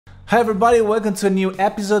Hi everybody, welcome to a new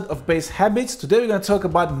episode of Bass Habits. Today we're going to talk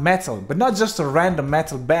about metal, but not just a random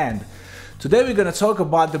metal band. Today we're going to talk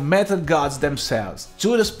about the metal gods themselves,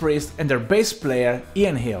 Judas Priest and their bass player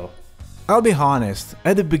Ian Hill. I'll be honest,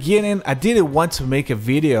 at the beginning I didn't want to make a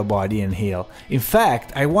video about Ian Hill. In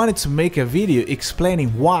fact, I wanted to make a video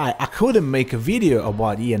explaining why I couldn't make a video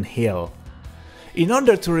about Ian Hill. In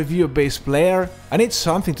order to review a bass player, I need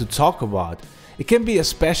something to talk about. It can be a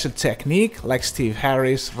special technique like Steve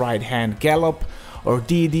Harris' right hand gallop or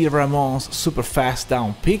Dee Ramone's super fast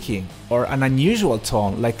down picking, or an unusual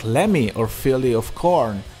tone like Lemmy or Philly of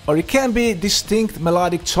Korn. Or it can be distinct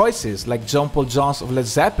melodic choices like John Paul Jones of Led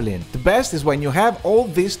Zeppelin. The best is when you have all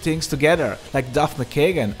these things together like Duff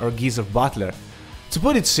McKagan or Geezer Butler. To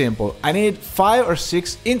put it simple, I need 5 or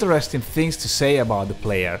 6 interesting things to say about the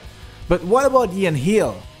player. But what about Ian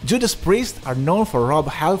Hill? Judas Priest are known for Rob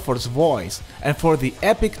Halford's voice and for the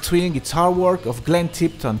epic twin guitar work of Glenn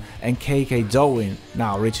Tipton and K.K. Downing,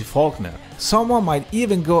 now Richie Faulkner. Someone might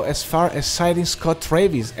even go as far as citing Scott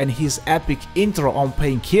Travis and his epic intro on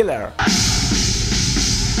Painkiller.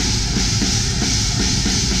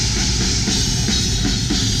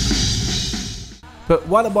 But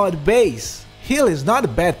what about bass? Hill is not a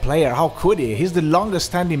bad player, how could he? He's the longest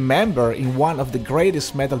standing member in one of the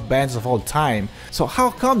greatest metal bands of all time, so how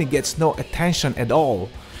come he gets no attention at all?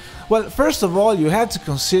 Well, first of all, you have to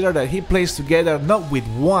consider that he plays together not with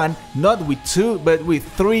one, not with two, but with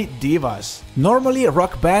 3 divas. Normally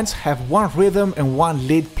rock bands have one rhythm and one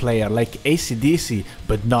lead player like AC/DC,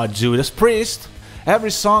 but not Judas Priest.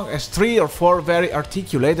 Every song has 3 or 4 very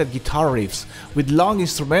articulated guitar riffs, with long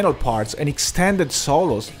instrumental parts and extended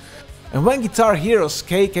solos. And when guitar heroes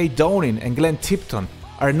K.K. Downing and Glenn Tipton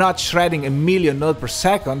are not shredding a million notes per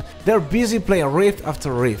second, they're busy playing riff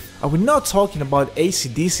after riff. And we're not talking about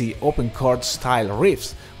AC/DC open chord style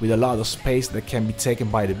riffs with a lot of space that can be taken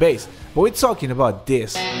by the bass, but we're talking about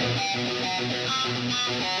this.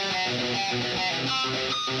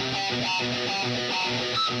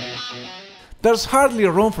 There's hardly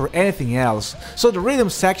room for anything else, so the rhythm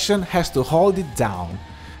section has to hold it down.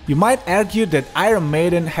 You might argue that Iron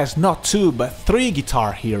Maiden has not 2 but 3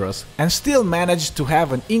 guitar heroes and still managed to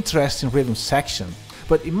have an interesting rhythm section.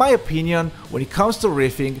 But in my opinion, when it comes to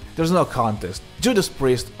riffing, there's no contest. Judas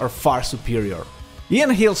Priest are far superior. Ian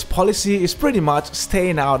Hill's policy is pretty much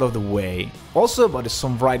staying out of the way. Also about the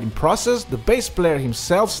songwriting process, the bass player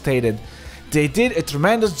himself stated, "They did a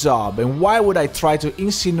tremendous job, and why would I try to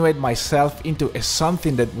insinuate myself into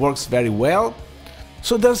something that works very well?"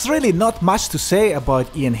 So there's really not much to say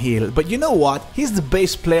about Ian Hill, but you know what, he's the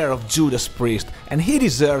bass player of Judas Priest and he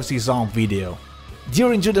deserves his own video.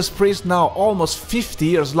 During Judas Priest's now almost 50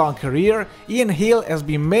 years long career, Ian Hill has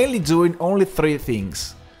been mainly doing only 3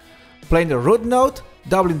 things: playing the root note,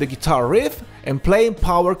 doubling the guitar riff, and playing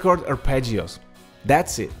power chord arpeggios.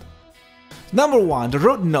 That's it. Number 1, the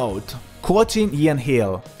root note. Quoting Ian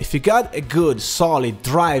Hill, "If you got a good, solid,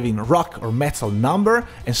 driving rock or metal number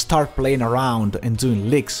and start playing around and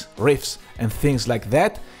doing licks, riffs and things like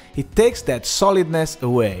that, it takes that solidness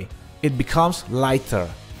away. It becomes lighter."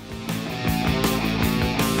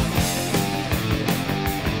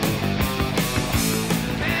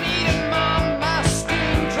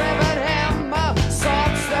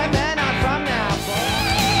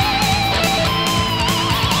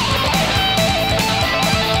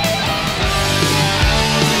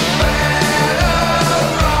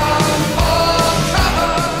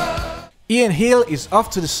 Ian Hill is off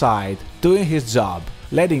to the side, doing his job,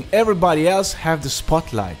 letting everybody else have the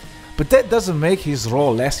spotlight. But that doesn't make his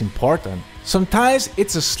role less important. Sometimes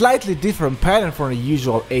it's a slightly different pattern from the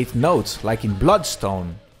usual 8 notes, like in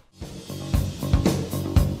Bloodstone.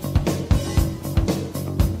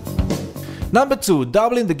 Number 2,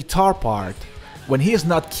 doubling the guitar part. When he is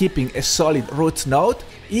not keeping a solid root note,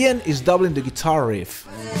 Ian is doubling the guitar riff.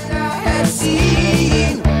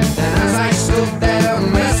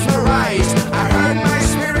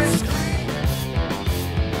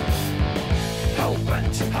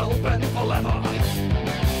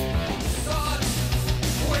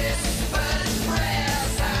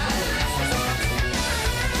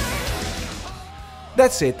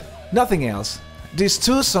 That's it, nothing else. These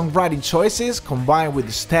 2 songwriting choices, combined with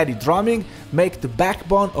the steady drumming, make the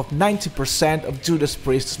backbone of 90% of Judas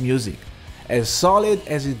Priest's music, as solid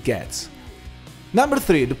as it gets. Number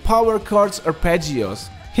 3, the power chords arpeggios.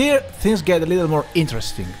 Here things get a little more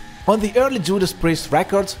interesting. On the early Judas Priest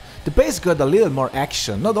records, the bass got a little more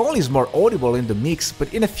action. Not only is more audible in the mix,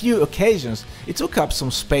 but in a few occasions it took up some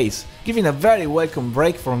space, giving a very welcome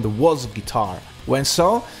break from the walls of guitar. When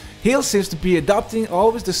so, Hill seems to be adopting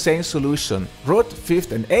always the same solution: root,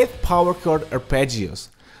 5th and 8th power chord arpeggios.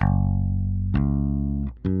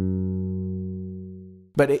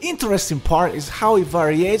 But the interesting part is how he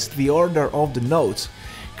varies the order of the notes,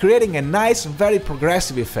 creating a nice and very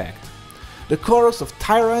progressive effect. The chorus of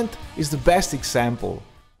Tyrant is the best example.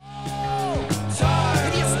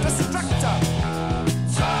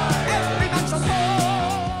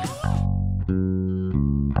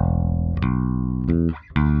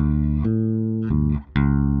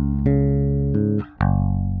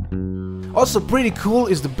 Also pretty cool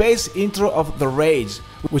is the bass intro of The Rage,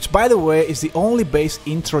 which by the way is the only bass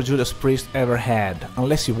intro Judas Priest ever had,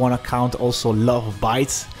 unless you wanna count also Love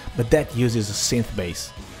Bites, but that uses a synth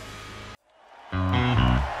bass.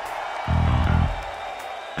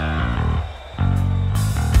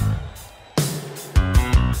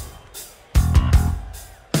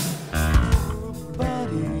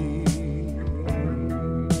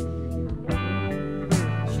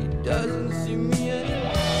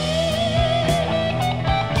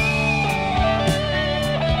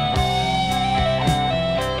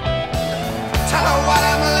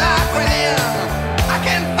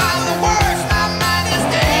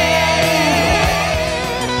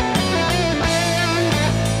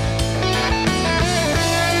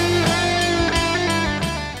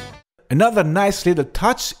 Another nice little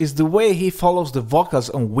touch is the way he follows the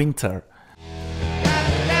vocals on Winter.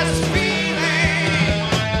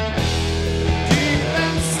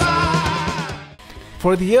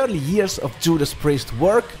 For the early years of Judas Priest's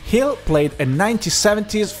work, Hill played a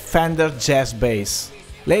 1970s Fender jazz bass,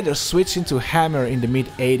 later switching to Hammer in the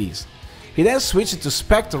mid-80s. He then switched to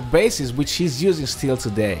Spector basses, which he's using still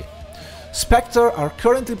today. Spector are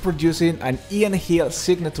currently producing an Ian Hill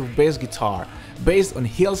signature bass guitar, based on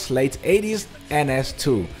Hill's late 80s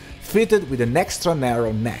NS2, fitted with an extra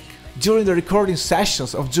narrow neck. During the recording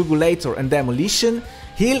sessions of Jugulator and Demolition,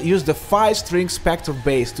 Hill used the 5-string Spector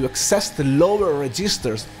bass to access the lower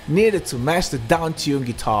registers needed to match the down-tuned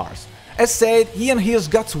guitars. As said, Ian Hill's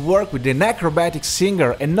got to work with an acrobatic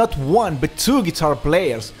singer and not one but two guitar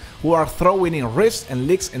players who are throwing in riffs and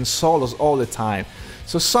licks and solos all the time,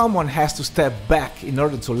 so someone has to step back in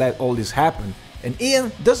order to let all this happen. And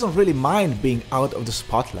Ian doesn't really mind being out of the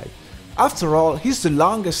spotlight. After all, he's the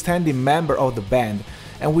longest standing member of the band,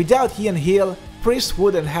 and without Ian Hill, Priest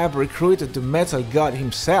wouldn't have recruited the metal god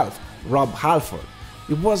himself, Rob Halford.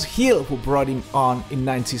 It was Hill who brought him on in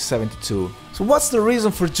 1972. So what's the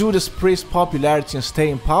reason for Judas Priest's popularity and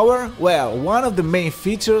staying power? Well, one of the main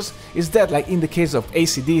features is that, like in the case of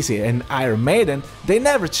AC/DC and Iron Maiden, they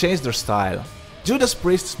never changed their style. Judas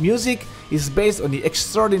Priest's music is based on the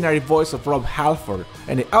extraordinary voice of Rob Halford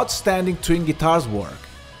and the outstanding twin guitars work.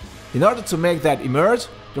 In order to make that emerge,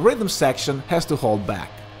 the rhythm section has to hold back.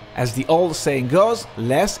 As the old saying goes,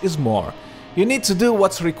 less is more. You need to do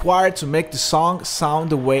what's required to make the song sound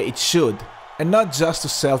the way it should, and not just to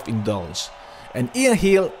self-indulge. And Ian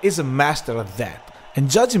Hill is a master at that. And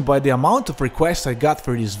judging by the amount of requests I got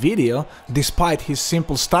for this video, despite his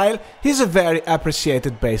simple style, he's a very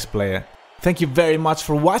appreciated bass player. Thank you very much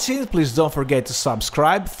for watching, please don't forget to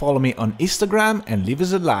subscribe, follow me on Instagram and leave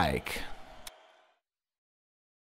us a like.